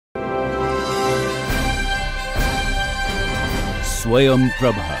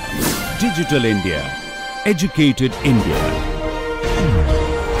SwayamPrabha. Digital India. Educated India.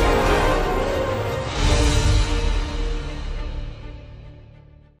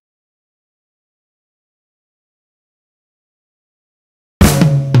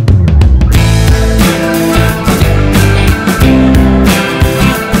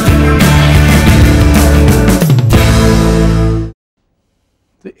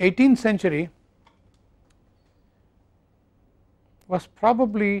 The 18th century was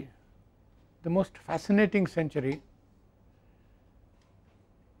probably the most fascinating century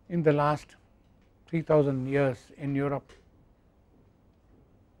in the last 3000 years in Europe.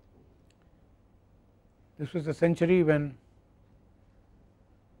 This was a century when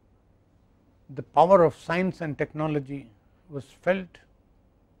the power of science and technology was felt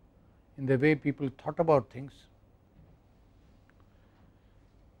in the way people thought about things.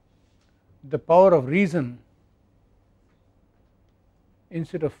 The power of reason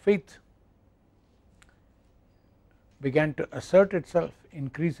instead of faith began to assert itself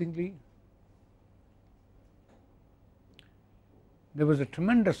increasingly. There was a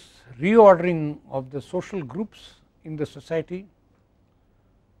tremendous reordering of the social groups in the society.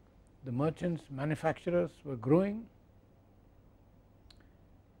 The merchants, manufacturers were growing,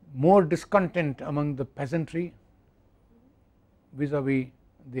 more discontent among the peasantry vis-a-vis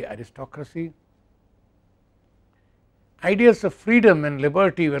the aristocracy. Ideas of freedom and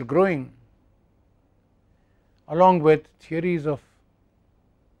liberty were growing, along with theories of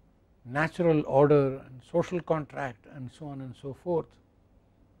natural order and social contract and so on and so forth.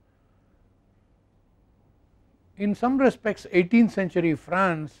 In some respects, 18th century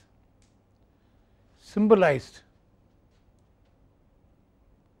France symbolized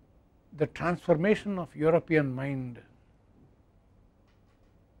the transformation of European mind,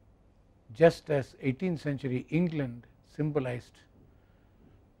 just as 18th century England symbolized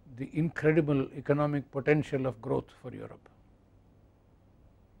the incredible economic potential of growth for Europe.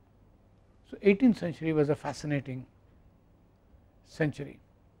 So 18th century was a fascinating century.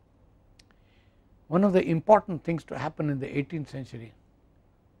 One of the important things to happen in the 18th century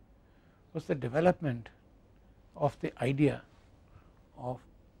was the development of the idea of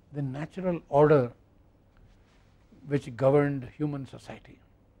the natural order which governed human society.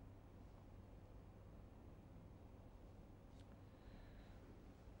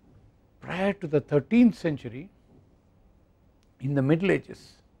 Prior to the 13th century, in the Middle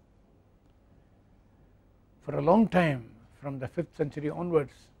Ages, for a long time from the 5th century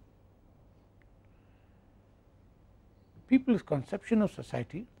onwards, people's conception of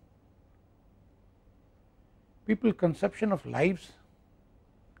society, people's conception of lives,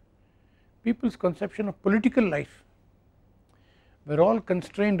 people's conception of political life were all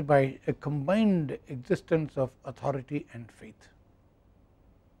constrained by a combined existence of authority and faith.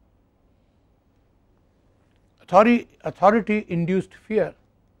 Authority induced fear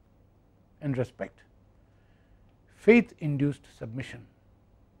and respect, faith induced submission.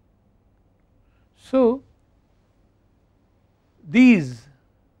 So these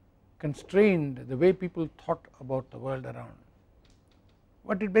constrained the way people thought about the world around.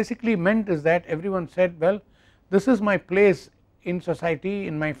 What it basically meant is that everyone said, well, this is my place in society,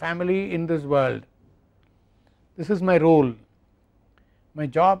 in my family, in this world, this is my role, my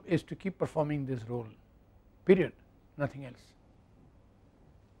job is to keep performing this role, period, nothing else.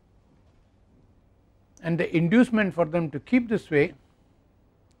 And the inducement for them to keep this way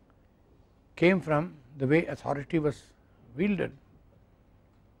came from the way authority was wielded,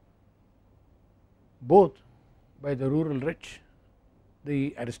 both by the rural rich,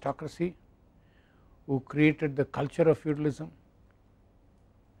 the aristocracy who created the culture of feudalism,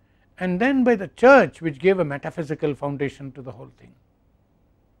 and then by the church, which gave a metaphysical foundation to the whole thing.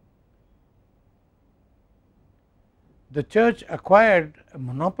 The church acquired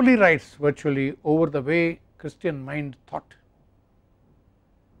monopoly rights virtually over the way Christian mind thought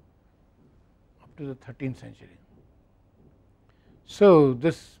up to the 13th century. So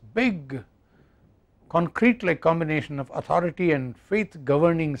this big concrete like combination of authority and faith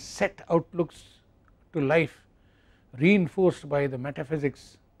governing set outlooks to life, reinforced by the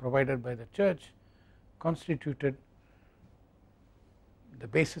metaphysics provided by the church, constituted the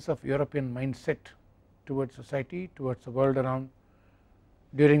basis of European mindset towards society, towards the world around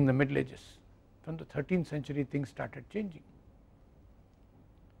during the Middle Ages. From the 13th century things started changing.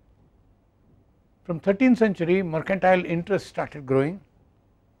 From 13th century mercantile interest started growing,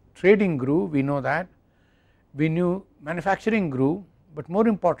 trading grew, we know that, we knew manufacturing grew, but more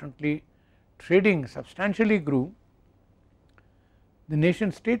importantly trading substantially grew. The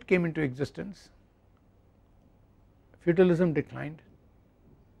nation state came into existence, feudalism declined,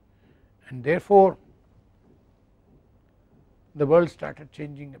 and therefore the world started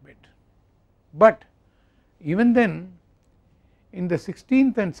changing a bit. But even then, in the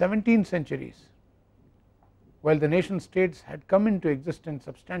 16th and 17th centuries, while the nation states had come into existence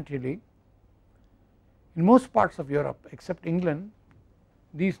substantially, in most parts of Europe except England,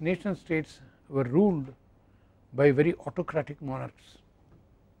 these nation states were ruled by very autocratic monarchs,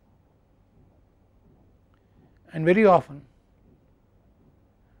 and very often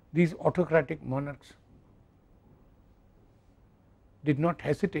these autocratic monarchs did not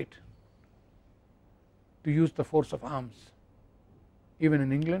hesitate to use the force of arms. Even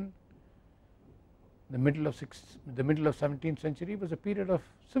in England, the middle of 17th century was a period of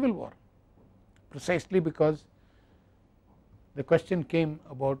civil war, precisely because the question came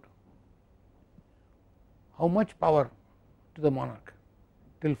about how much power to the monarch,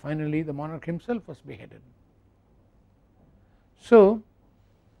 till finally the monarch himself was beheaded. So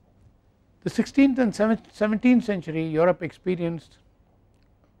the 16th and 17th century Europe experienced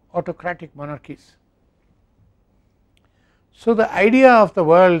autocratic monarchies. So the idea of the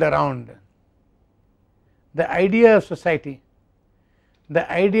world around, the idea of society, the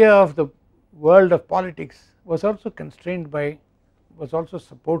idea of the world of politics was also constrained by, was also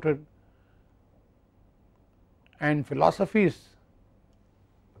supported, and philosophies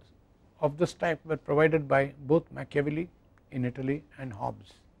of this type were provided by both Machiavelli in Italy and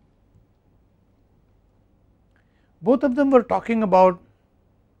Hobbes. Both of them were talking about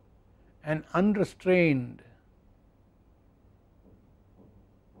an unrestrained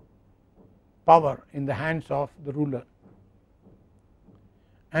power in the hands of the ruler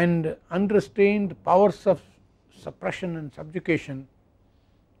and unrestrained powers of suppression and subjugation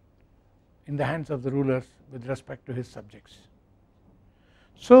in the hands of the rulers with respect to his subjects.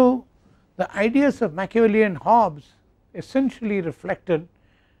 So the ideas of Machiavelli and Hobbes essentially reflected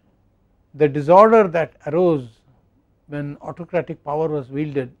the disorder that arose when autocratic power was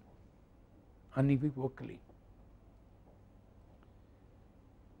wielded unequivocally.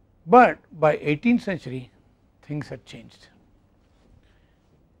 But by 18th century things had changed.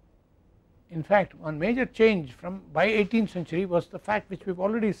 In fact, one major change from by 18th century was the fact, which we have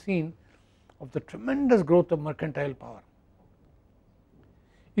already seen, of the tremendous growth of mercantile power.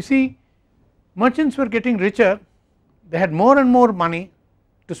 You see, merchants were getting richer, they had more and more money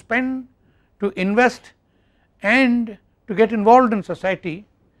to spend, to invest, and to get involved in society,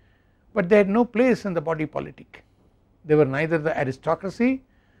 but they had no place in the body politic. They were neither the aristocracy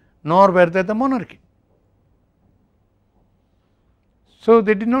nor were they the monarchy. So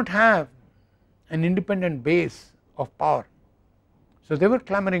they did not have an independent base of power. So they were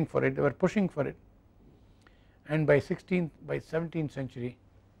clamoring for it, they were pushing for it, and by 17th century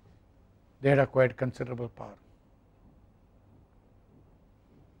they had acquired considerable power.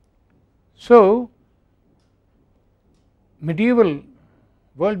 So medieval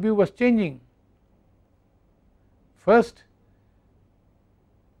worldview was changing, first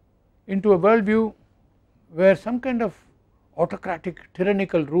into a worldview where some kind of autocratic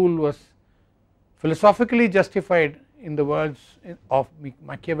tyrannical rule was philosophically justified in the words of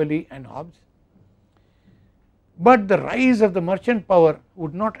Machiavelli and Hobbes, but the rise of the merchant power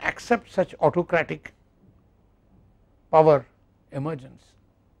would not accept such autocratic power emergence.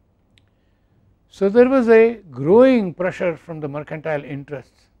 So there was a growing pressure from the mercantile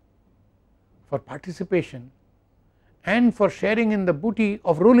interests for participation and for sharing in the booty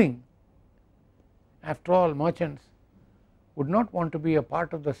of ruling. After all, merchants would not want to be a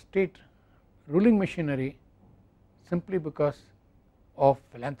part of the state ruling machinery simply because of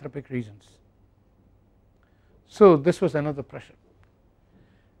philanthropic reasons. So this was another pressure.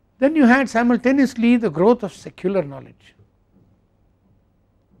 Then you had simultaneously the growth of secular knowledge.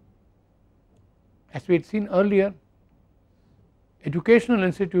 As we had seen earlier, educational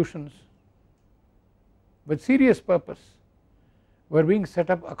institutions with serious purpose were being set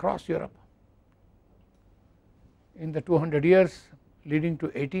up across Europe. In the 200 years leading to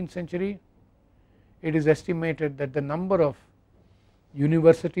 18th century, it is estimated that the number of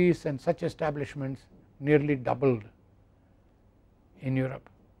universities and such establishments nearly doubled in Europe,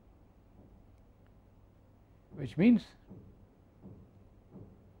 which means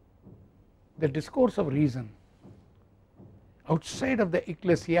the discourse of reason outside of the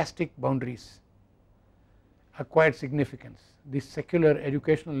ecclesiastic boundaries acquired significance. These secular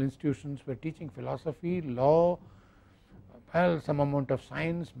educational institutions were teaching philosophy, law, well, some amount of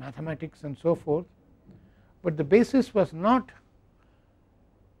science, mathematics and so forth, but the basis was not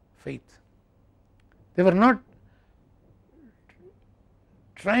faith. They were not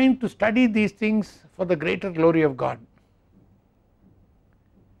trying to study these things for the greater glory of God.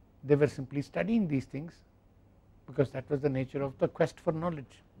 they were simply studying these things because that was the nature of the quest for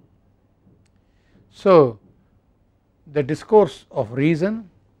knowledge. So the discourse of reason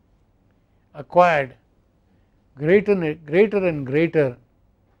acquired greater and greater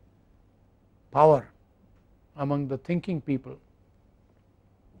power among the thinking people,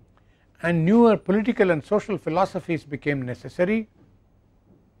 and newer political and social philosophies became necessary,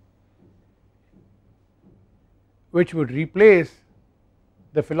 which would replace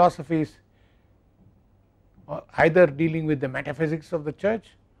the philosophies either dealing with the metaphysics of the church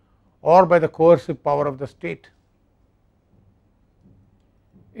or by the coercive power of the state.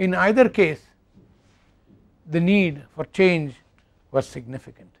 In either case, the need for change was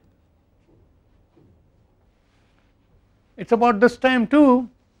significant. It is about this time too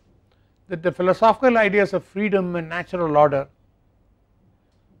that the philosophical ideas of freedom and natural order,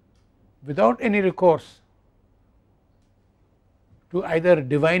 without any recourse to either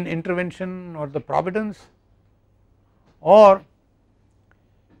divine intervention or the providence, or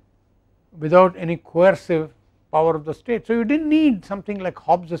without any coercive power of the state. So you did not need something like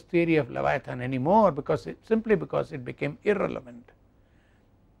Hobbes' theory of Leviathan anymore, because simply because it became irrelevant.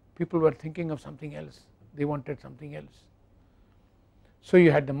 People were thinking of something else, they wanted something else. So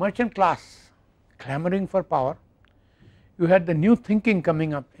you had the merchant class clamoring for power, you had the new thinking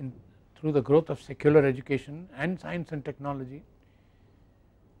coming up through the growth of secular education and science and technology.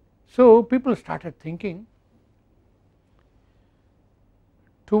 So people started thinking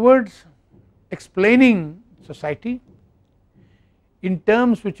towards explaining society in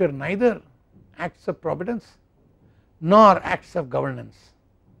terms which are neither acts of providence nor acts of governance.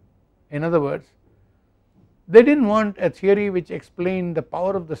 In other words, they did not want a theory which explained the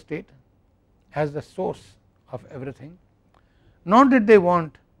power of the state as the source of everything, nor did they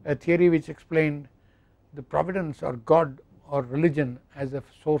want a theory which explained the providence or God or religion as a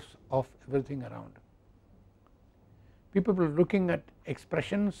source of everything around. People were looking at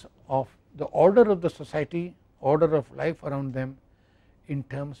expressions of the order of the society, order of life around them in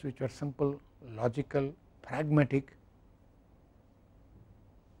terms which were simple, logical, pragmatic,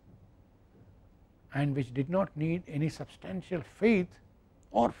 and which did not need any substantial faith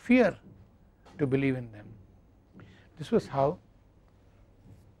or fear to believe in them. This was how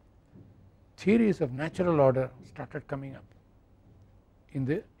theories of natural order started coming up in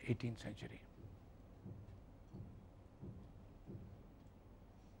the 18th century.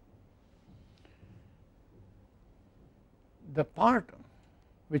 The part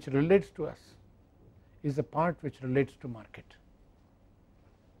which relates to us is the part which relates to market.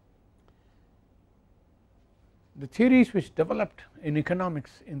 The theories which developed in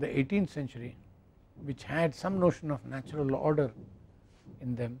economics in the 18th century, which had some notion of natural order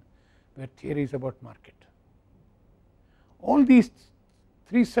in them, were theories about market. All these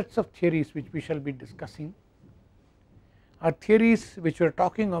three sets of theories which we shall be discussing are theories which were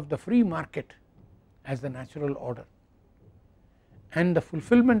talking of the free market as the natural order, and the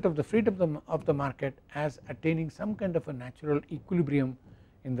fulfillment of the freedom of the market as attaining some kind of a natural equilibrium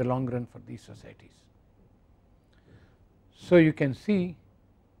in the long run for these societies. So you can see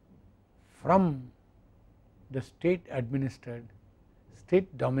from the state administered,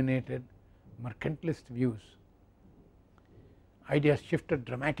 state dominated mercantilist views, ideas shifted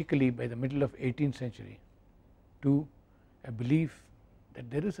dramatically by the middle of 18th century to a belief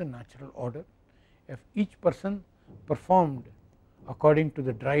that there is a natural order. If each person performed according to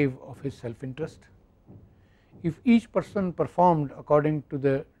the drive of his self interest, if each person performed according to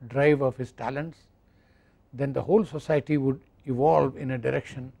the drive of his talents, then the whole society would evolve in a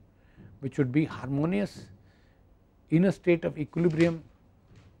direction which would be harmonious, in a state of equilibrium,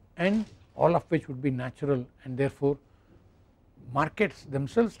 and all of which would be natural, and therefore markets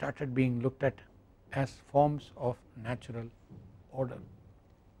themselves started being looked at as forms of natural order.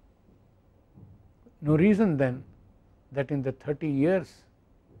 No reason then that in the 30 years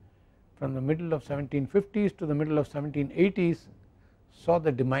from the middle of 1750s to the middle of 1780s saw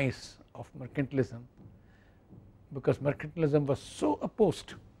the demise of mercantilism, because mercantilism was so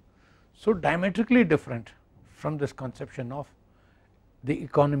opposed, so diametrically different from this conception of the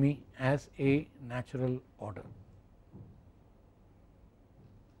economy as a natural order.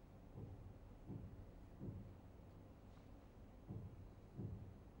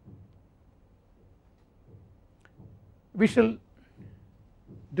 We shall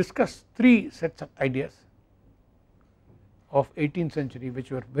discuss three sets of ideas of 18th century which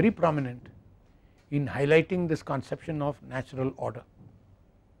were very prominent in highlighting this conception of natural order.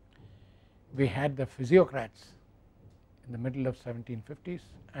 We had the physiocrats in the middle of 1750s,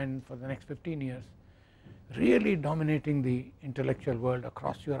 and for the next 15 years really dominating the intellectual world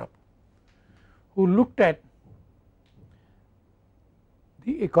across Europe, who looked at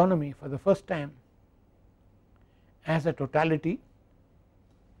the economy for the first time as a totality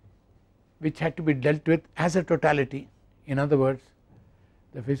which had to be dealt with as a totality. In other words,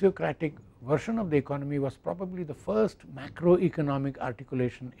 the physiocratic version of the economy was probably the first macroeconomic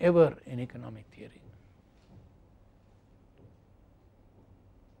articulation ever in economic theory.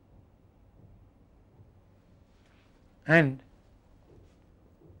 And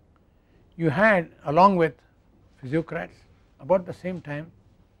you had, along with physiocrats, about the same time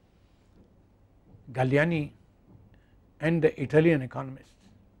Galiani and the Italian economists,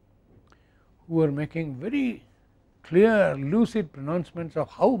 who were making very clear, lucid pronouncements of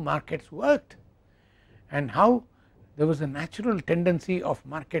how markets worked and how there was a natural tendency of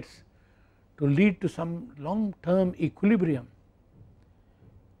markets to lead to some long term equilibrium,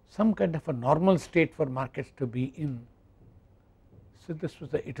 some kind of a normal state for markets to be in. So this was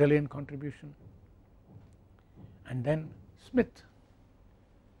the Italian contribution. And then Smith,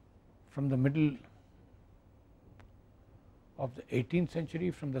 from the middle of the 18th century,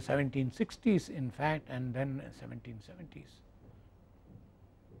 from the 1760s in fact, and then 1770s,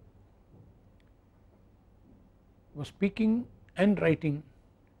 was speaking and writing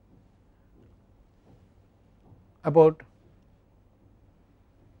about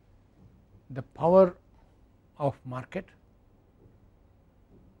the power of market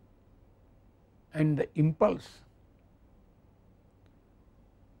and the impulse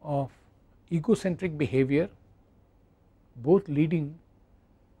of egocentric behavior, both leading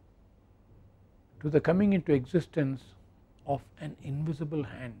to the coming into existence of an invisible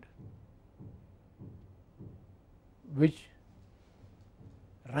hand which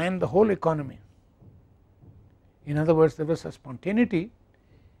ran the whole economy. In other words, there was a spontaneity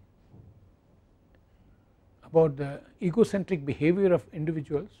about the egocentric behavior of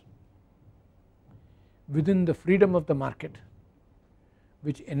individuals within the freedom of the market,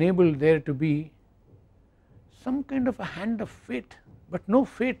 which enabled there to be some kind of a hand of fate, but no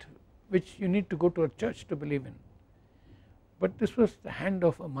fate which you need to go to a church to believe in, but this was the hand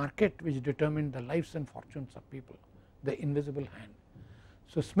of a market which determined the lives and fortunes of people, the invisible hand.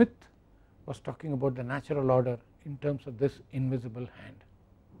 So Smith was talking about the natural order in terms of this invisible hand.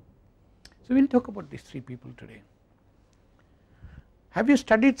 So we will talk about these three people today. Have you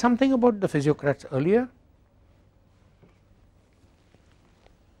studied something about the physiocrats earlier?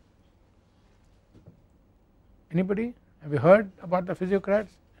 Anybody? Have you heard about the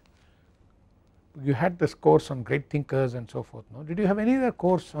physiocrats? You had this course on great thinkers and so forth, no? Did you have any other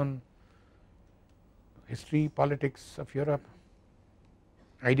course on history, politics of Europe,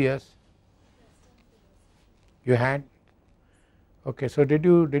 ideas? You had? Okay, so did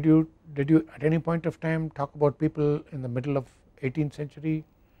you at any point of time talk about people in the middle of 18th century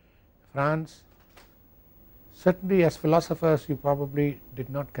France? Certainly as philosophers you probably did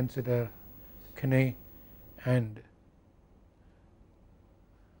not consider Quesney and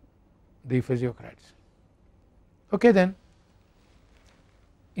the physiocrats. Okay, then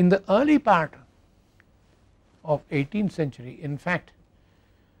in the early part of 18th century, in fact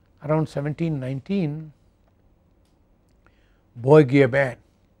around 1719, Guibert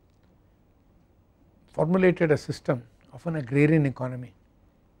formulated a system of an agrarian economy.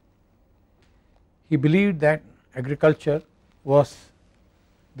 He believed that agriculture was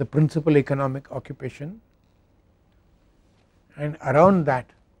the principal economic occupation, and around that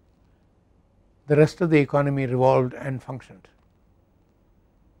the rest of the economy revolved and functioned.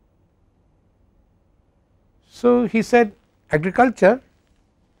 So he said agriculture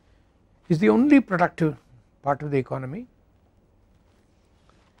is the only productive part of the economy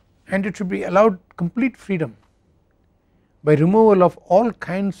and it should be allowed complete freedom by removal of all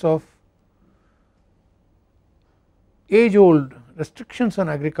kinds of age old restrictions on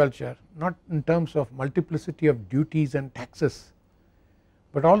agriculture, not in terms of multiplicity of duties and taxes,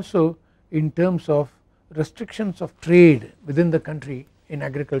 but also in terms of restrictions of trade within the country in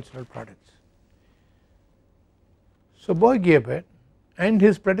agricultural products. So Guibert and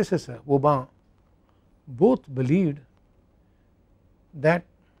his predecessor Vauban both believed that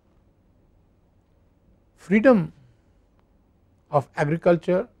freedom of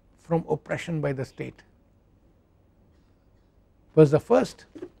agriculture from oppression by the state was the first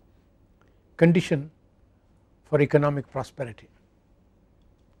condition for economic prosperity.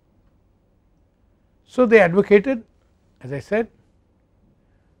 So they advocated, as I said,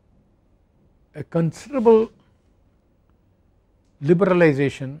 a considerable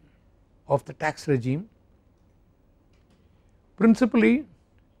liberalization of the tax regime, principally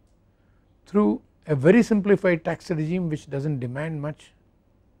through a very simplified tax regime which does not demand much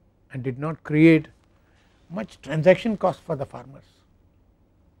and did not create much transaction cost for the farmers.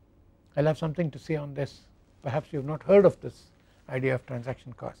 I will have something to say on this, perhaps you have not heard of this idea of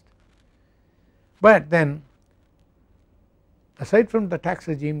transaction cost. But then aside from the tax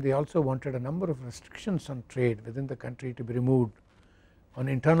regime, they also wanted a number of restrictions on trade within the country to be removed on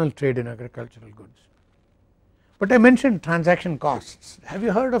internal trade in agricultural goods. But I mentioned transaction costs. Have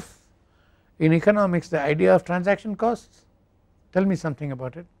you heard of in economics the idea of transaction costs? Tell me something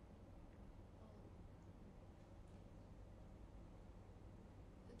about it.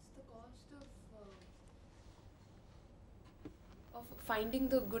 It's the cost of finding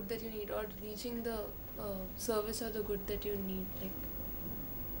the good that you need or reaching the service or the good that you need, like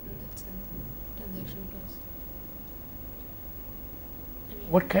in that sense, transaction cost.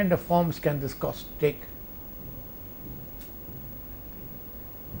 What kind of forms can this cost take?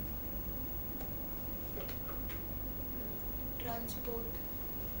 Transport.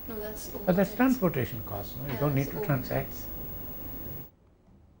 No, that's overheads. But that is transportation cost, no? You Yeah, do not need that's to transact.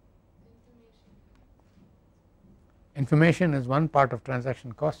 Information is one part of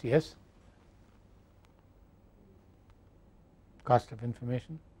transaction cost, yes. Cost of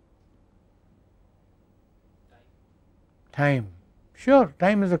information. Time. Sure,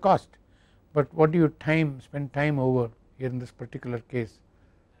 time is a cost, but what do you spend time over here in this particular case?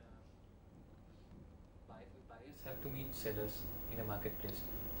 Buyers have to meet sellers in a marketplace,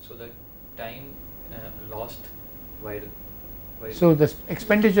 so the time lost while So the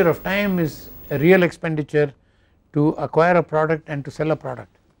expenditure of time is a real expenditure to acquire a product and to sell a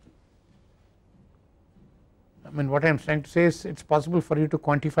product. I mean, what I am trying to say is it is possible for you to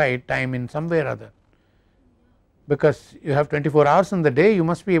quantify time in some way or other, because you have 24 hours in the day, you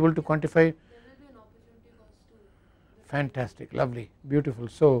must be able to quantify. There will be an opportunity cost too. Fantastic, lovely, beautiful.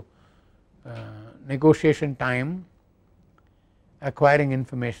 So negotiation time, acquiring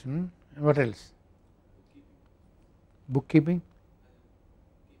information, and what else? Bookkeeping.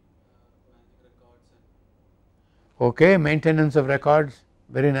 Okay, maintenance of records,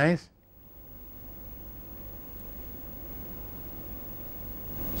 very nice.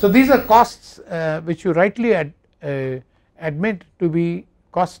 So these are costs which you rightly admit to be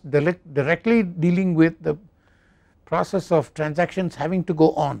costs directly dealing with the process of transactions having to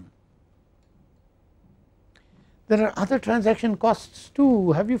go on. There are other transaction costs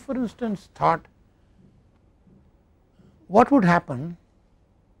too. Have you for instance thought what would happen,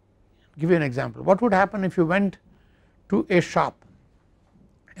 give you an example, what would happen if you went to a shop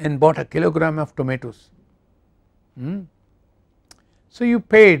and bought a kilogram of tomatoes? So you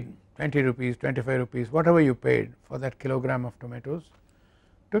paid 20 rupees, 25 rupees, whatever you paid for that kilogram of tomatoes,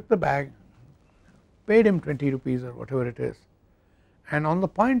 took the bag, paid him 20 rupees or whatever it is, and on the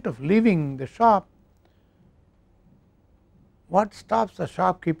point of leaving the shop, what stops the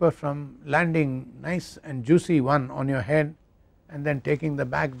shopkeeper from landing nice and juicy one on your head and then taking the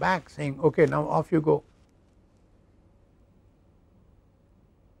bag back saying, okay, now off you go?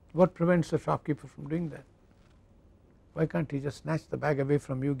 What prevents the shopkeeper from doing that? Why can't he just snatch the bag away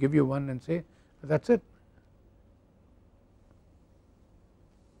from you, give you one and say that is it?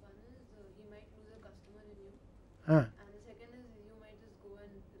 One is he might lose a customer in you, And and the second is you might just go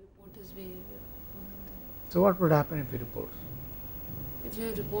and report his behavior. so what would happen if he reports? If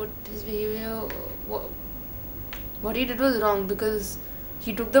you report his behavior, what he did was wrong because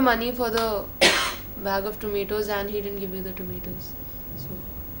he took the money for the bag of tomatoes and he didn't give you the tomatoes.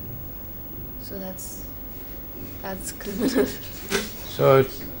 So that's criminal. So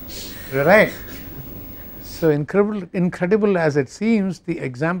you are right. So incredible as it seems, the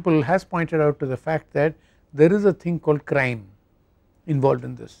example has pointed out to the fact that there is a thing called crime involved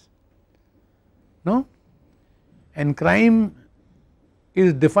in this, no? And crime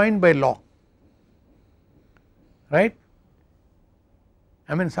is defined by law, right?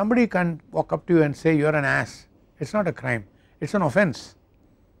 I mean, somebody can walk up to you and say you are an ass, it is not a crime, it is an offence.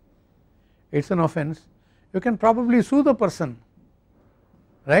 It is an offence. You can probably sue the person,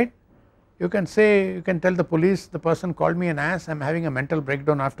 right? You can say, you can tell the police the person called me an ass, I am having a mental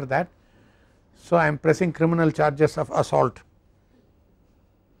breakdown after that, so I am pressing criminal charges of assault.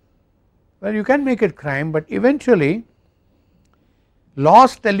 Well, you can make it crime, but eventually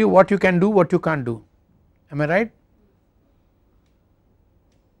laws tell you what you can do, what you can't do, am I right?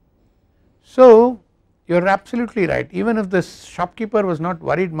 So you are absolutely right, even if this shopkeeper was not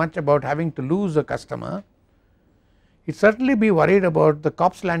worried much about having to lose a customer, he would certainly be worried about the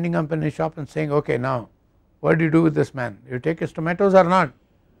cops landing up in his shop and saying, okay, now what do you do with this man, you take his tomatoes or not,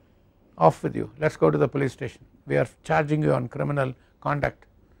 off with you, let us go to the police station, we are charging you on criminal conduct,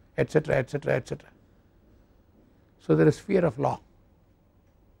 etc., etc., etc. So there is fear of law.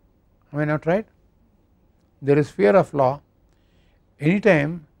 Am I not right? There is fear of law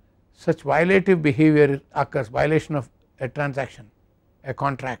anytime such violative behavior occurs, violation of a transaction, a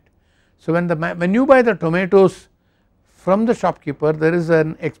contract. So when you buy the tomatoes from the shopkeeper, there is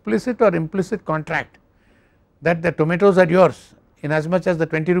an explicit or implicit contract that the tomatoes are yours in as much as the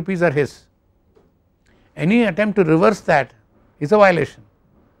 20 rupees are his. Any attempt to reverse that is a violation,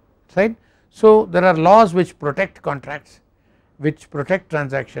 right. So there are laws which protect contracts, which protect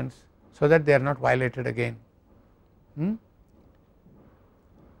transactions, so that they are not violated again. Who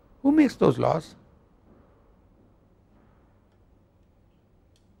makes those laws?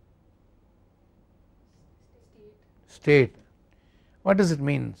 State. What does it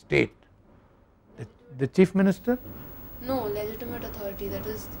mean, state? The chief minister? No, legitimate authority, that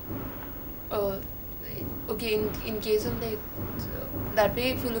is okay, in case of like that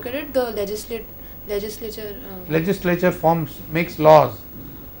way, if you look at it, the legislature makes laws,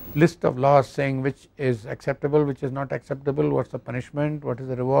 list of laws saying which is acceptable, which is not acceptable, what is the punishment, what is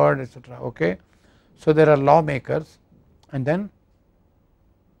the reward, etc. Okay. So there are lawmakers, and then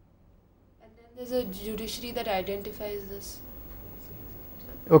there is a judiciary that identifies this.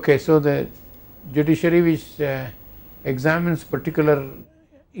 Okay, so the judiciary which examines particular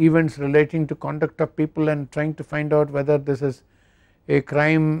events relating to conduct of people and trying to find out whether this is a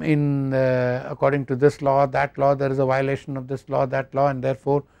crime in according to this law, that law, there is a violation of this law, that law, and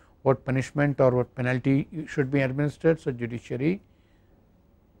therefore what punishment or what penalty should be administered. So judiciary,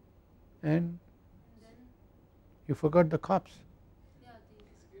 and you forgot the cops. Yeah,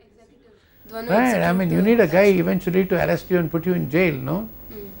 the executive. Right, I mean you need a guy eventually to arrest you and put you in jail, no?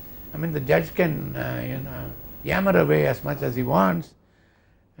 I mean the judge can yammer away as much as he wants,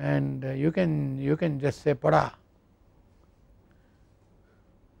 and you can just say pada,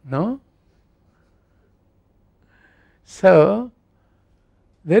 no? So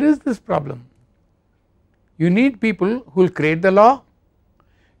there is this problem. You need people who will create the law,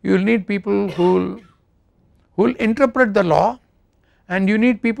 you will need people who will interpret the law, and you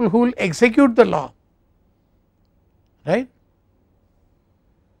need people who will execute the law, right.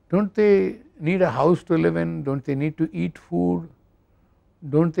 Don't they need a house to live in? Don't they need to eat food?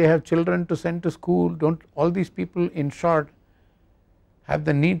 Don't they have children to send to school? Don't all these people, in short, have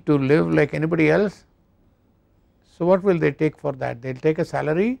the need to live like anybody else? So what will they take for that? They will take a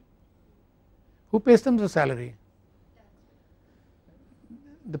salary. Who pays them the salary?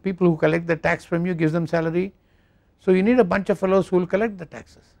 The people who collect the tax from you gives them salary. So you need a bunch of fellows who will collect the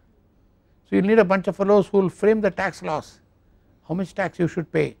taxes. So you need a bunch of fellows who will frame the tax laws, how much tax you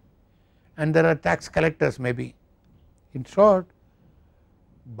should pay, and there are tax collectors maybe. In short,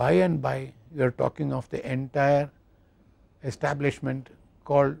 by and by you are talking of the entire establishment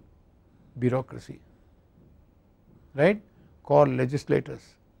called bureaucracy, right, called legislators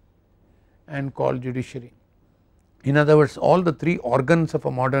and called judiciary. In other words, all the three organs of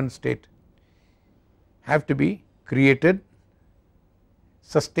a modern state have to be created,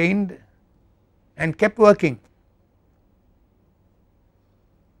 sustained, and kept working.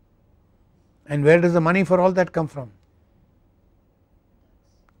 And where does the money for all that come from?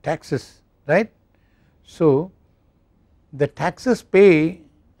 Taxes, right. So the taxes pay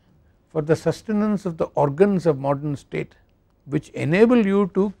for the sustenance of the organs of modern state, which enable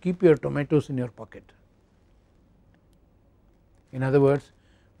you to keep your tomatoes in your pocket. In other words,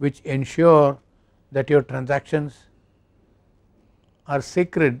 which ensure that your transactions are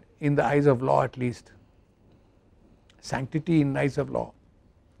sacred in the eyes of law, at least sanctity in the eyes of law.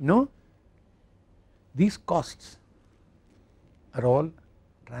 No, these costs are all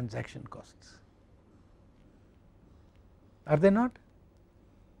transaction costs, are they not?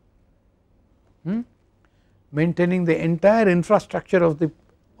 Maintaining the entire infrastructure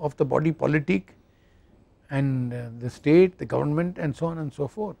of the body politic and the state, the government, and so on and so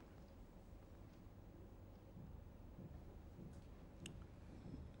forth.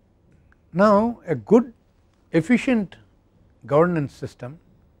 Now a good efficient governance system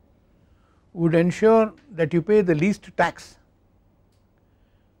would ensure that you pay the least tax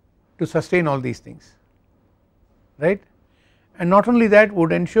to sustain all these things, right, and not only that,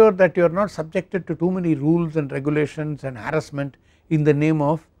 would ensure that you are not subjected to too many rules and regulations and harassment in the name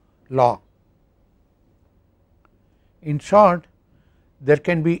of law. In short, there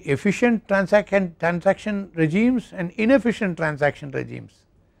can be efficient transaction regimes and inefficient transaction regimes.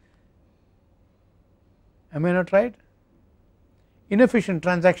 Am I not right? Inefficient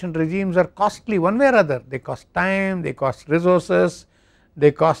transaction regimes are costly one way or other. They cost time, they cost resources,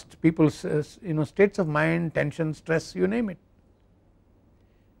 they cost people's states of mind, tension, stress, you name it.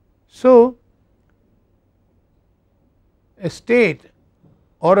 So, a state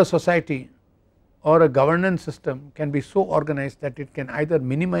or a society or a governance system can be so organized that it can either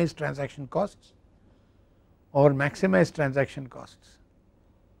minimize transaction costs or maximize transaction costs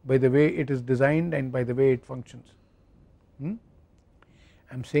by the way it is designed and by the way it functions. I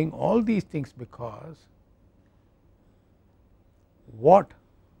am saying all these things because what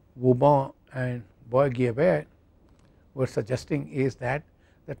Vauban and Bois-Guilbert were suggesting is that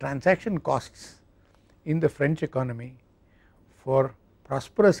the transaction costs in the French economy for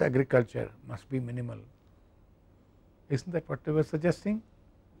prosperous agriculture must be minimal. Is not that what they were suggesting?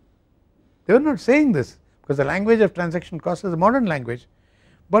 They were not saying this because the language of transaction cost is a modern language,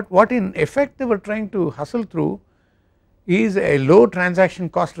 but what in effect they were trying to hustle through is a low transaction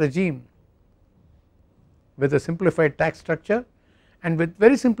cost regime with a simplified tax structure and with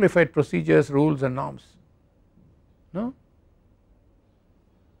very simplified procedures, rules and norms. No?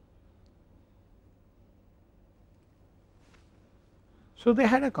 So they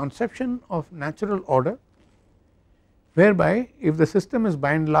had a conception of natural order whereby if the system is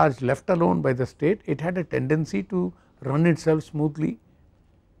by and large left alone by the state, it had a tendency to run itself smoothly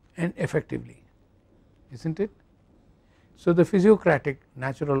and effectively, is not it? So the physiocratic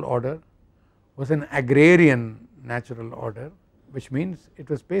natural order was an agrarian natural order, which means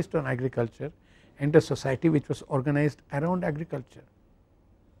it was based on agriculture and a society which was organized around agriculture.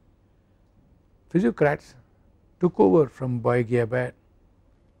 Physiocrats took over from Bois-Guilbert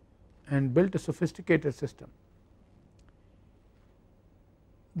and built a sophisticated system.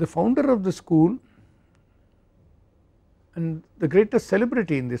 The founder of the school and the greatest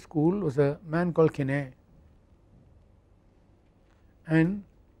celebrity in this school was a man called Quesney, and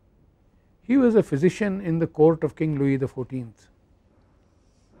he was a physician in the court of King Louis XIV.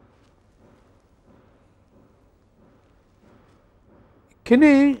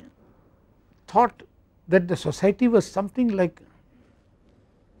 Quesney thought that the society was something like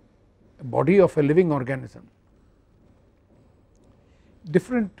a body of a living organism.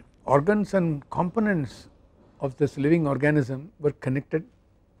 Different organs and components of this living organism were connected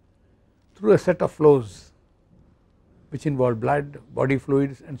through a set of flows which involve blood, body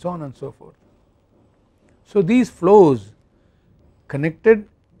fluids and so on and so forth. So these flows connected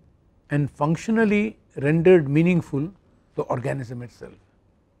and functionally rendered meaningful the organism itself,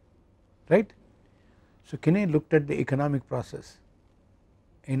 right. So Quesney looked at the economic process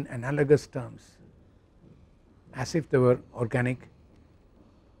in analogous terms as if they were organic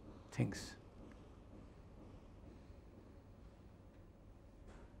things.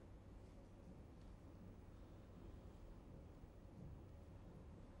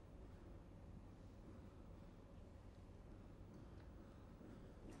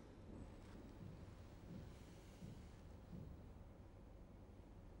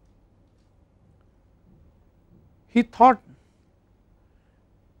 He thought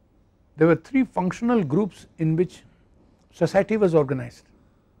there were three functional groups in which society was organized.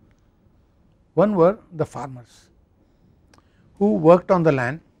 One were the farmers who worked on the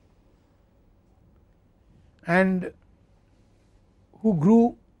land and who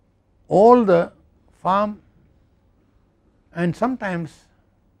grew all the farm and sometimes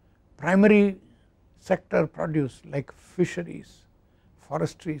primary sector produce like fisheries,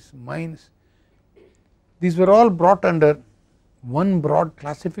 forestries, mines. These were all brought under one broad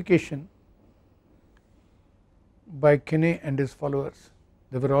classification by Quesney and his followers.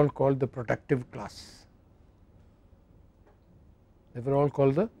 They were all called the productive class. They were all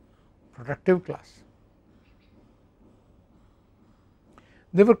called the productive class.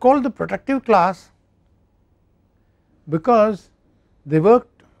 They were called the productive class because they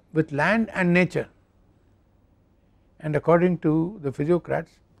worked with land and nature, and according to the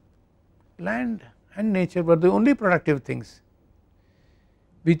physiocrats, land and nature were the only productive things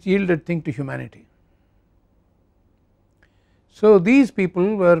which yielded thing to humanity. So these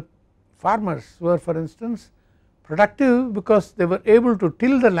people were farmers, were for instance productive because they were able to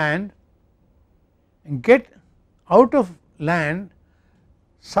till the land and get out of land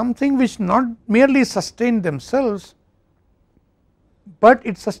something which not merely sustained themselves, but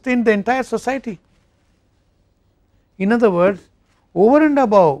it sustained the entire society. In other words, over and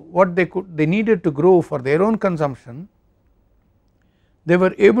above what they needed to grow for their own consumption, they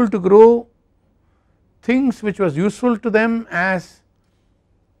were able to grow things which was useful to them as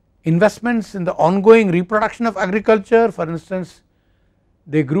investments in the ongoing reproduction of agriculture. For instance,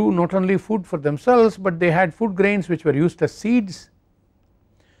 they grew not only food for themselves, but they had food grains which were used as seeds.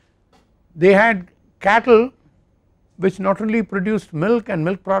 They had cattle which not only produced milk and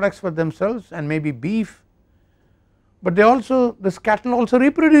milk products for themselves and maybe beef, but they also, this cattle also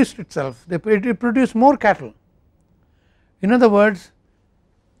reproduced itself, they reproduced more cattle. In other words,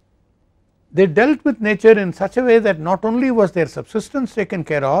 they dealt with nature in such a way that not only was their subsistence taken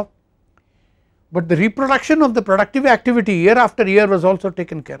care of, but the reproduction of the productive activity year after year was also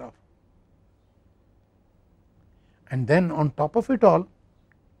taken care of. And then on top of it all,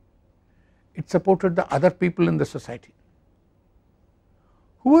 it supported the other people in the society.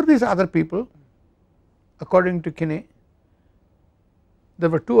 Who were these other people? According to Quesney, there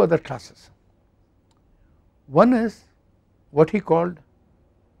were two other classes. One is what he called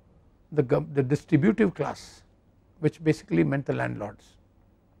the distributive class, which basically meant the landlords.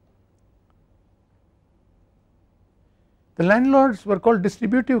 The landlords were called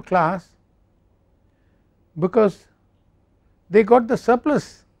distributive class because they got the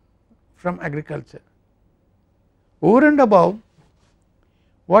surplus from agriculture. Over and above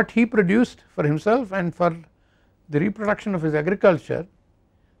what he produced for himself and for the reproduction of his agriculture,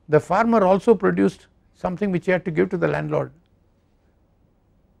 the farmer also produced something which he had to give to the landlord,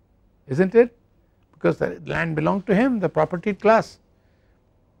 isn't it? Because the land belonged to him, the propertied class.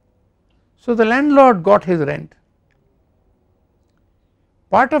 So the landlord got his rent,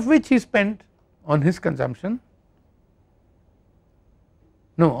 part of which he spent on his consumption,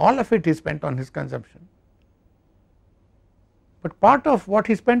 no, all of it he spent on his consumption, but part of what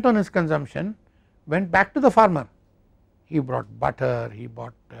he spent on his consumption went back to the farmer. He brought butter, he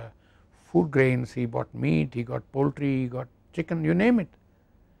bought food grains, he bought meat, he got poultry, he got chicken, you name it,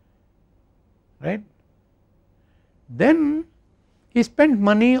 right. Then he spent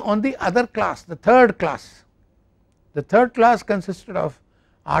money on the other class, the third class. The third class consisted of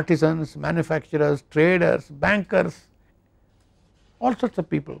artisans, manufacturers, traders, bankers, all sorts of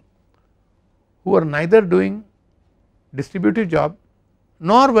people who were neither doing distributive job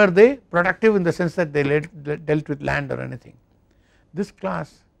nor were they productive in the sense that they dealt with land or anything. This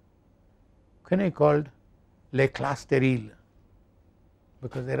class Quesney called les classes steriles,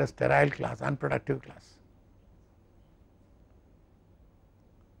 because they are a sterile class, unproductive class.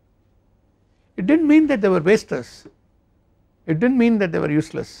 It did not mean that they were wasters, it did not mean that they were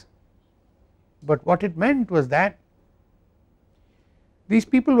useless, but what it meant was that these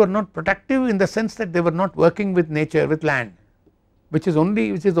people were not productive in the sense that they were not working with nature, with land, which is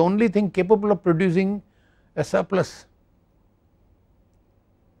the only thing capable of producing a surplus.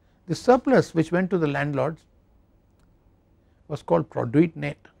 The surplus which went to the landlords was called produit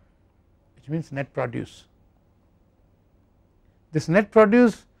net, which means net produce. This net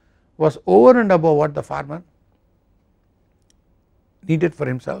produce was over and above what the farmer needed for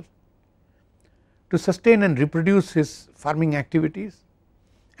himself to sustain and reproduce his farming activities,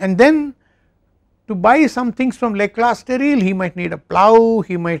 and then to buy some things from les classes steriles. He might need a plough,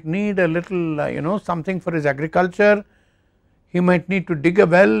 he might need a little something for his agriculture, he might need to dig a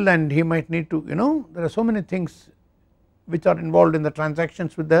well, and he might need to there are so many things which are involved in the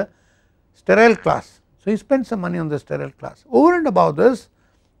transactions with the sterile class. So he spends some money on the sterile class. Over and above this,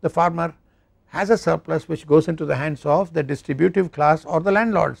 the farmer has a surplus which goes into the hands of the distributive class or the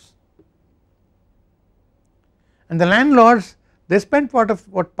landlords, and the landlords, they spend part of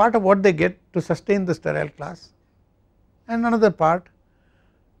what they get to sustain the sterile class and another part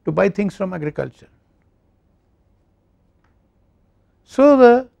to buy things from agriculture. So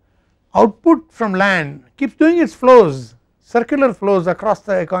the output from land keeps doing its flows, circular flows across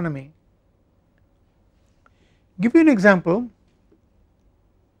the economy. Give you an example.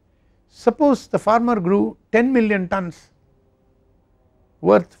 Suppose the farmer grew 10 million tons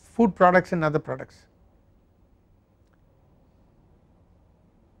worth food products and other products.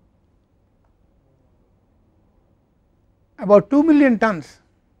 About 2 million tons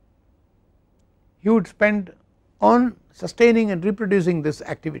he would spend on sustaining and reproducing this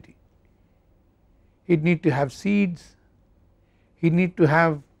activity. He would need to have seeds, he need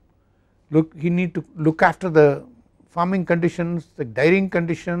to look after the farming conditions, the dairying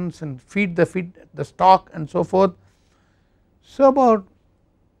conditions, and feed the stock and so forth. So about,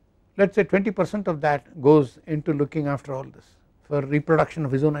 let us say 20% of that goes into looking after all this for reproduction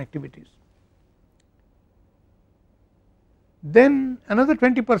of his own activities. Then another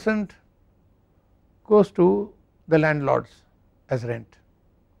 20% goes to the landlords as rent,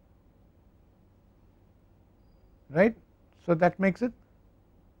 right. So that makes it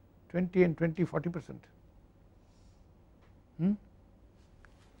 20 and 20, 40%.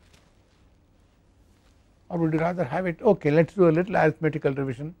 Or would you rather have it, okay, let us do a little arithmetical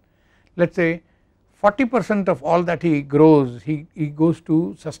revision. Let us say 40% of all that he grows, he goes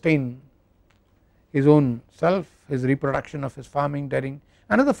to sustain his own self, his reproduction of his farming, dairying,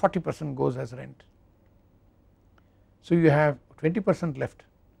 another 40% goes as rent. So you have 20% left,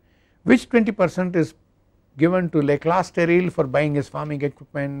 which 20% is given to Les Classes Steriles for buying his farming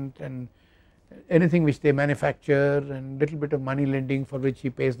equipment and anything which they manufacture, and little bit of money lending for which he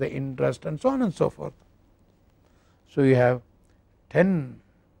pays the interest and so on and so forth. So you have 10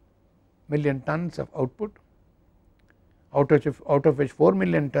 million tons of output, out of which 4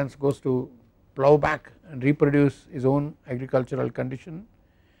 million tons goes to plow back and reproduce his own agricultural condition.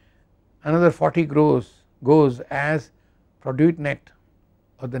 Another 40 goes as produce net,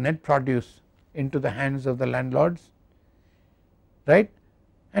 or the net produce, into the hands of the landlords, right,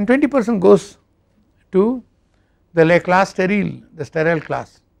 and 20% goes to the Les Classes Steriles, the sterile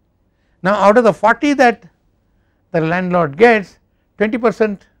class. Now out of the 40 that the landlord gets,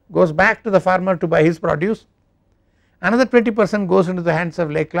 20% goes back to the farmer to buy his produce, another 20% goes into the hands of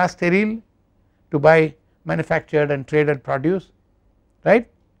Les Classes Steriles to buy manufactured and traded produce, right,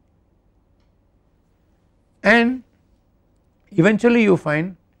 and eventually you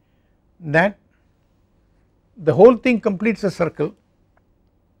find that the whole thing completes a circle,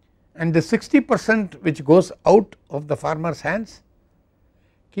 and the 60% which goes out of the farmer's hands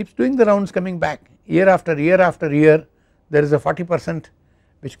keeps doing the rounds, coming back year after year after year. There is a 40%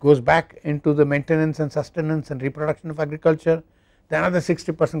 which goes back into the maintenance and sustenance and reproduction of agriculture, the another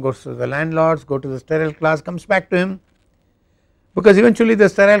 60% goes to the landlords, go to the sterile class, comes back to him, because eventually the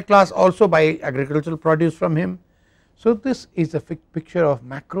sterile class also buy agricultural produce from him. So this is a picture of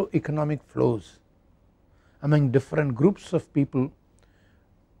macroeconomic flows among different groups of people,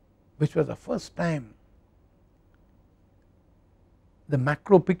 which was the first time the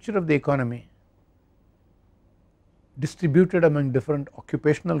macro picture of the economy distributed among different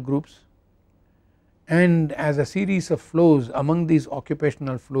occupational groups, and as a series of flows among these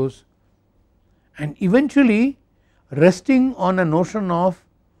occupational flows, and eventually resting on a notion of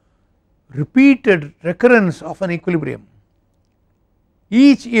repeated recurrence of an equilibrium.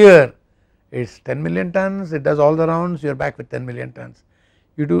 Each year it's 10 million tons, it does all the rounds, you are back with 10 million tons,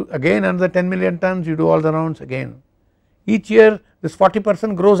 you do again another 10 million tons, you do all the rounds again. Each year this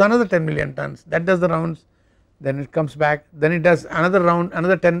 40% grows another 10 million tons, that does the rounds, then it comes back, then it does another round,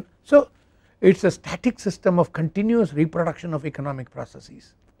 another 10. So it is a static system of continuous reproduction of economic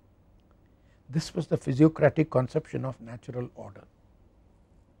processes. This was the physiocratic conception of natural order.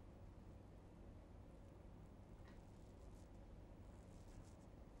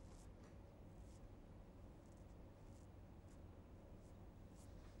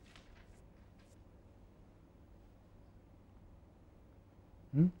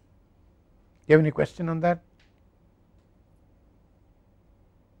 Do you have any question on that?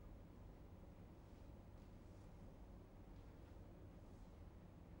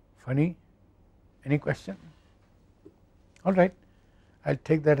 Funny? Any question? Alright, I will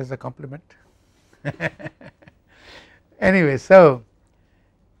take that as a compliment. Anyway, so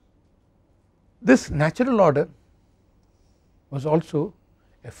this natural order was also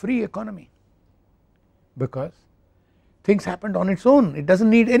a free economy, because things happened on its own, it does not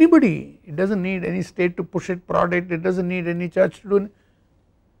need anybody, it does not need any state to push it, prod it, it does not need any church to do it.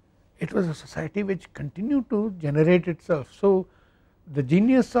 It was a society which continued to generate itself. So the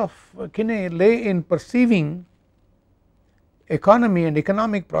genius of Quesney lay in perceiving economy and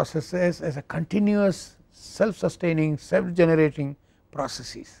economic processes as a continuous self sustaining, self generating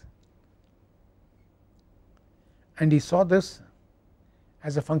processes, and he saw this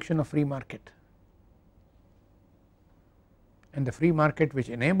as a function of free market, and the free market which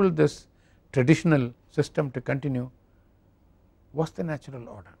enabled this traditional system to continue was the natural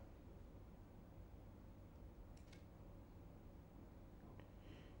order.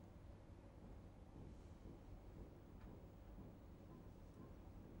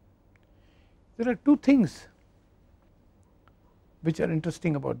 There are two things which are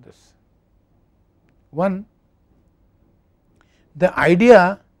interesting about this. One, the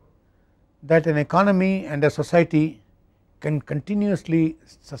idea that an economy and a society can continuously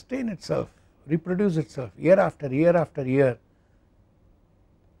sustain itself, reproduce itself year after year after year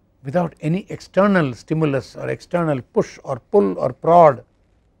without any external stimulus or external push or pull or prod,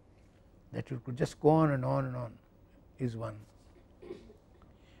 that you could just go on and on and on, is one.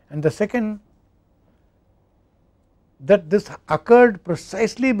 And the second, that this occurred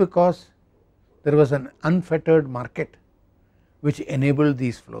precisely because there was an unfettered market which enabled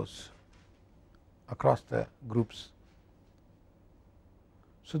these flows across the groups.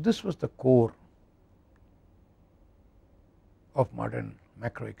 So this was the core of modern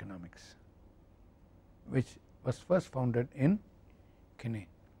macroeconomics, which was first founded in Quesney.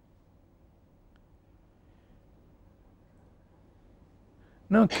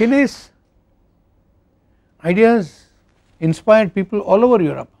 Now Quesney's ideas inspired people all over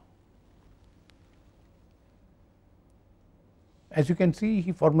Europe. As you can see,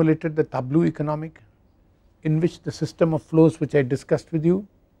 he formulated the tableau economic, in which the system of flows which I discussed with you,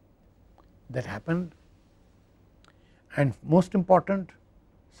 that happened, and most important,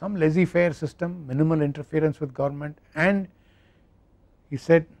 some laissez-faire system, minimal interference with government, and he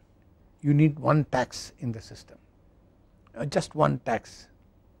said you need one tax in the system, just one tax,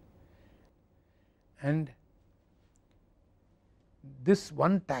 and this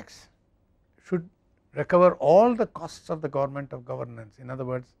one tax should recover all the costs of the government of governance. In other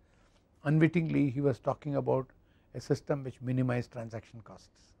words, unwittingly he was talking about a system which minimized transaction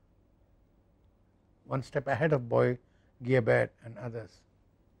costs, one step ahead of Boy, Guilbert and others.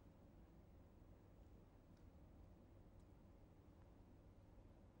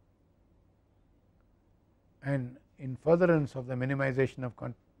 And in furtherance of the minimization of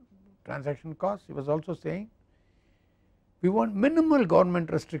transaction costs, he was also saying we want minimal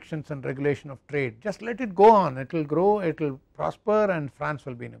government restrictions and regulation of trade, just let it go on, it will grow, it will prosper, and France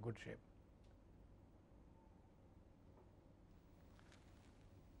will be in a good shape.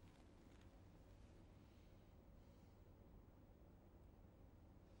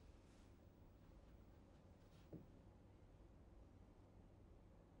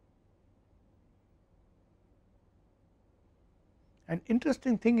 An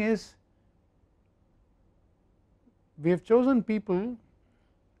interesting thing is, we have chosen people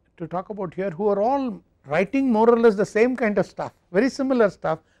to talk about here who are all writing more or less the same kind of stuff, very similar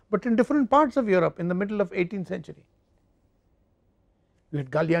stuff, but in different parts of Europe in the middle of 18th century. You had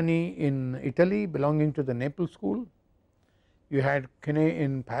Galiani in Italy belonging to the Naples school, you had Quesney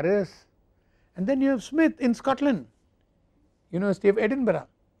in Paris, and then you have Smith in Scotland, University of Edinburgh.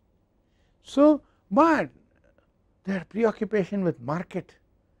 So, but their preoccupation with market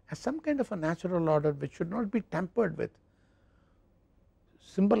as some kind of a natural order which should not be tampered with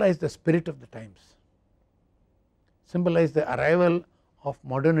symbolize the spirit of the times, symbolize the arrival of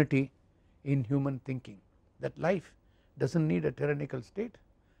modernity in human thinking, that life does not need a tyrannical state,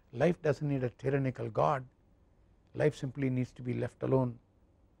 life does not need a tyrannical God, life simply needs to be left alone,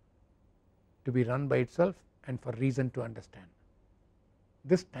 to be run by itself and for reason to understand.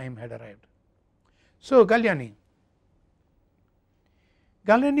 This time had arrived. So, Galiani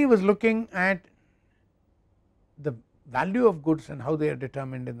was looking at the value of goods and how they are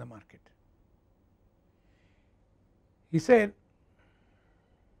determined in the market. He said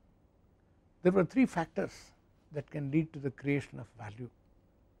there were three factors that can lead to the creation of value.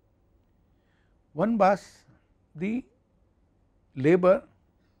 One was the labor,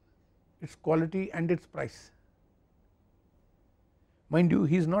 its quality and its price. Mind you,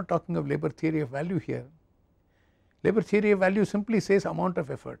 he is not talking of labor theory of value here. Labor theory of value simply says amount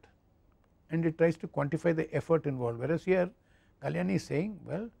of effort, and it tries to quantify the effort involved, whereas here Galiani is saying,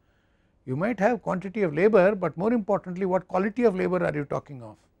 well, you might have quantity of labor, but more importantly what quality of labor are you talking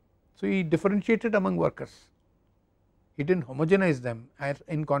of. So, he differentiated among workers, he did not homogenize them as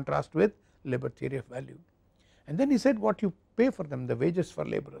in contrast with labor theory of value, and then he said what you pay for them, the wages for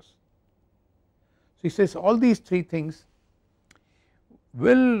laborers. So, he says all these three things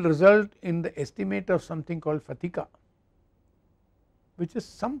will result in the estimate of something called fatica, which is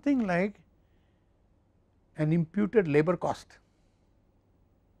something like an imputed labor cost,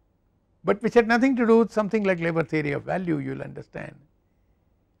 but which had nothing to do with something like labor theory of value, you will understand.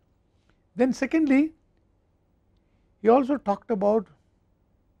 Then secondly, he also talked about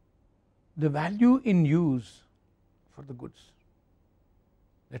the value in use for the goods,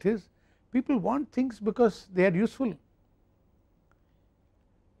 that is, people want things because they are useful.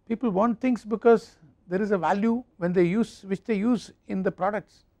 People want things because there is a value when they use, which they use in the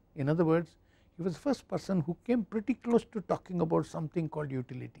products. In other words, he was the first person who came pretty close to talking about something called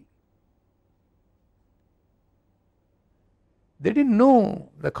utility. They did not know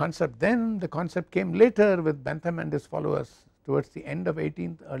the concept then, the concept came later with Bentham and his followers towards the end of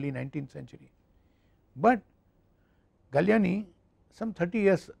 18th, early 19th century. But Galiani some 30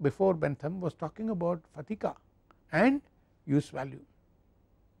 years before Bentham was talking about fatica and use value.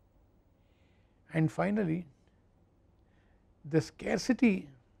 And finally, the scarcity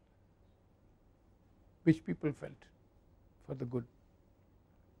which people felt for the good.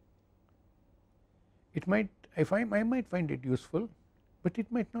 It might, I might find it useful, but it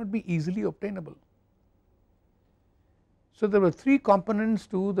might not be easily obtainable. So, there were three components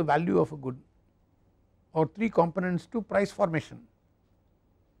to the value of a good, or three components to price formation.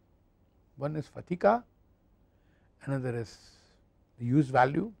 One is fatica, another is the use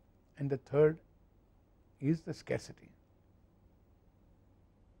value, and the third is the scarcity.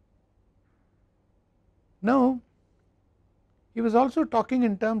 Now, he was also talking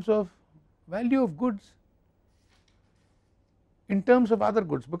in terms of value of goods, in terms of other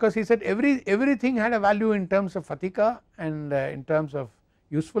goods, because he said everything had a value in terms of fatika and in terms of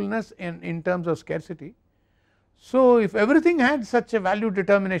usefulness and in terms of scarcity. So if everything had such a value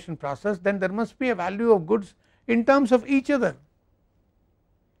determination process, then there must be a value of goods in terms of each other.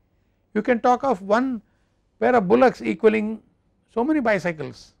 You can talk of one pair of bullocks equaling so many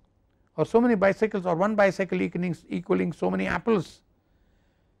bicycles, or so many bicycles, or one bicycle equaling so many apples.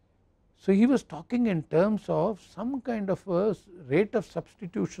 So he was talking in terms of some kind of a rate of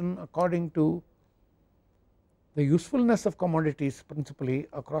substitution according to the usefulness of commodities principally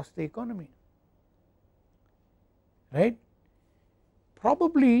across the economy, right.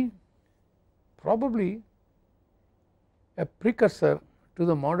 Probably a precursor to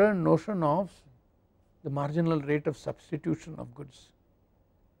the modern notion of the marginal rate of substitution of goods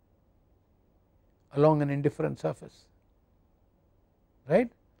along an indifferent surface,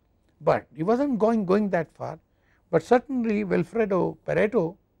 right. But he was not going that far, but certainly Wilfredo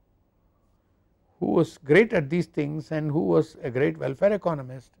Pareto, who was great at these things and who was a great welfare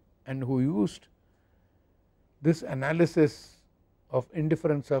economist and who used this analysis of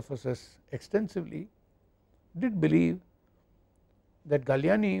indifferent surfaces extensively, did believe that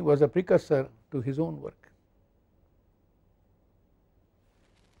Galiani was a precursor to his own work.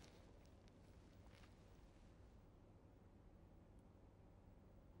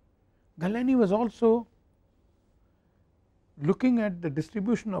 Galiani was also looking at the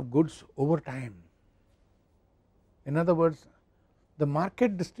distribution of goods over time. In other words, the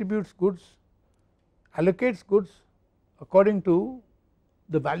market distributes goods, allocates goods according to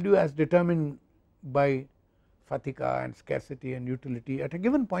the value as determined by fatika and scarcity and utility at a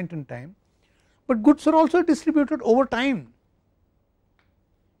given point in time, but goods are also distributed over time.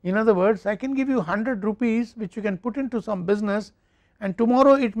 In other words, I can give you 100 rupees which you can put into some business, and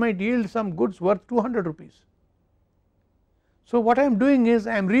tomorrow it might yield some goods worth 200 rupees. So what I am doing is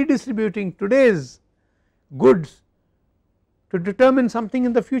I am redistributing today's goods to determine something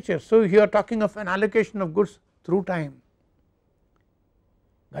in the future. So you are talking of an allocation of goods through time.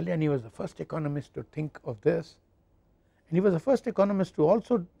 Galiani was the first economist to think of this, and he was the first economist who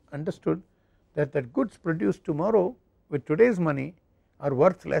also understood that goods produced tomorrow with today's money are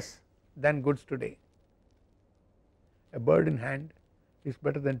worth less than goods today. A bird in hand is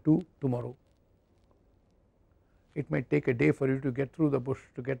better than two tomorrow. It might take a day for you to get through the bush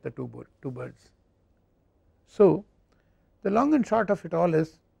to get the two birds. So the long and short of it all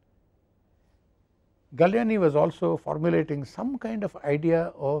is, Galiani was also formulating some kind of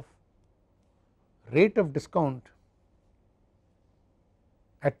idea of rate of discount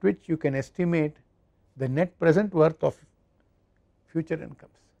at which you can estimate the net present worth of future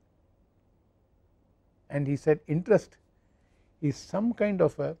incomes, and he said interest is some kind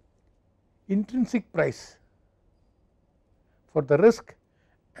of a intrinsic price for the risk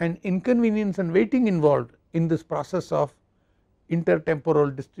and inconvenience and waiting involved in this process of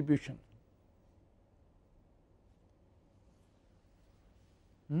intertemporal distribution.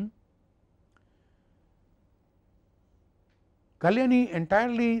 Galiani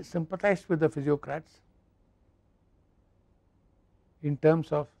entirely sympathized with the physiocrats in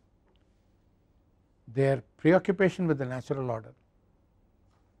terms of their preoccupation with the natural order,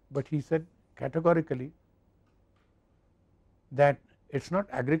 but he said categorically that it is not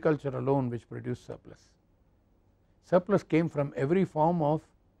agriculture alone which produced surplus. Surplus came from every form of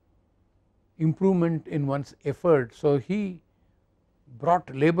improvement in one's effort. So he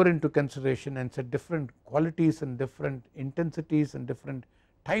brought labor into consideration and said different qualities and different intensities and different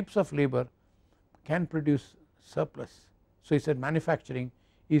types of labor can produce surplus. So he said manufacturing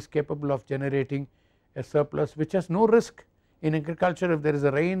is capable of generating a surplus which has no risk. In agriculture, if there is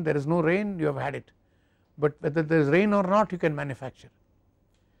a rain, there is no rain, you have had it, but whether there is rain or not, you can manufacture.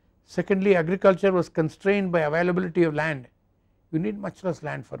 Secondly, agriculture was constrained by availability of land, you need much less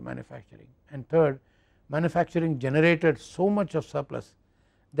land for manufacturing. And third, manufacturing generated so much of surplus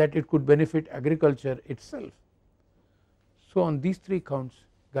that it could benefit agriculture itself. So on these three counts,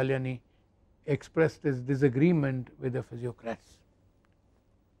 Galiani expressed his disagreement with the physiocrats.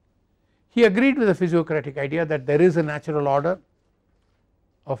 He agreed with the physiocratic idea that there is a natural order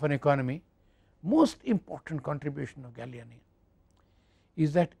of an economy. Most important contribution of Galiani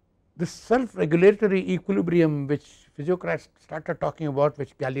is that this self-regulatory equilibrium which physiocrats started talking about,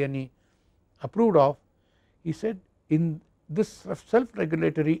 which Galiani approved of, he said in this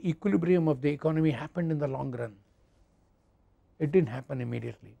self-regulatory equilibrium of the economy happened in the long run, it did not happen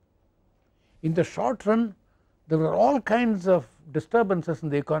immediately. In the short run there were all kinds of disturbances in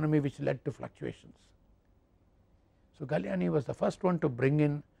the economy which led to fluctuations. So, Galiani was the first one to bring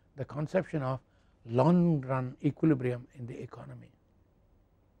in the conception of long run equilibrium in the economy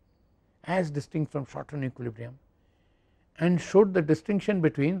as distinct from short run equilibrium, and showed the distinction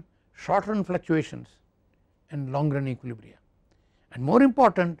between short run fluctuations and long run equilibria. And more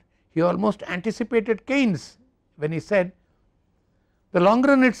important, he almost anticipated Keynes when he said the long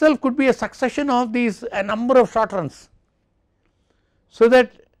run itself could be a succession of these a number of short runs, so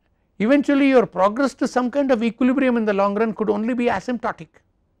that eventually your progress to some kind of equilibrium in the long run could only be asymptotic.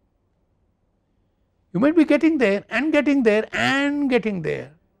 You might be getting there and getting there and getting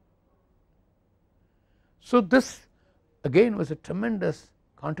there. So, this again was a tremendous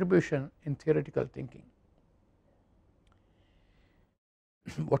contribution in theoretical thinking.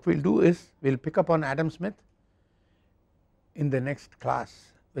 What we will do is we will pick up on Adam Smith in the next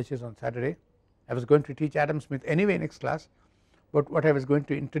class, which is on Saturday. I was going to teach Adam Smith anyway next class, but what I was going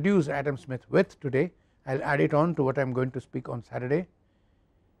to introduce Adam Smith with today, I will add it on to what I am going to speak on Saturday,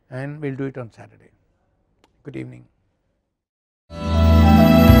 and we will do it on Saturday. Good evening.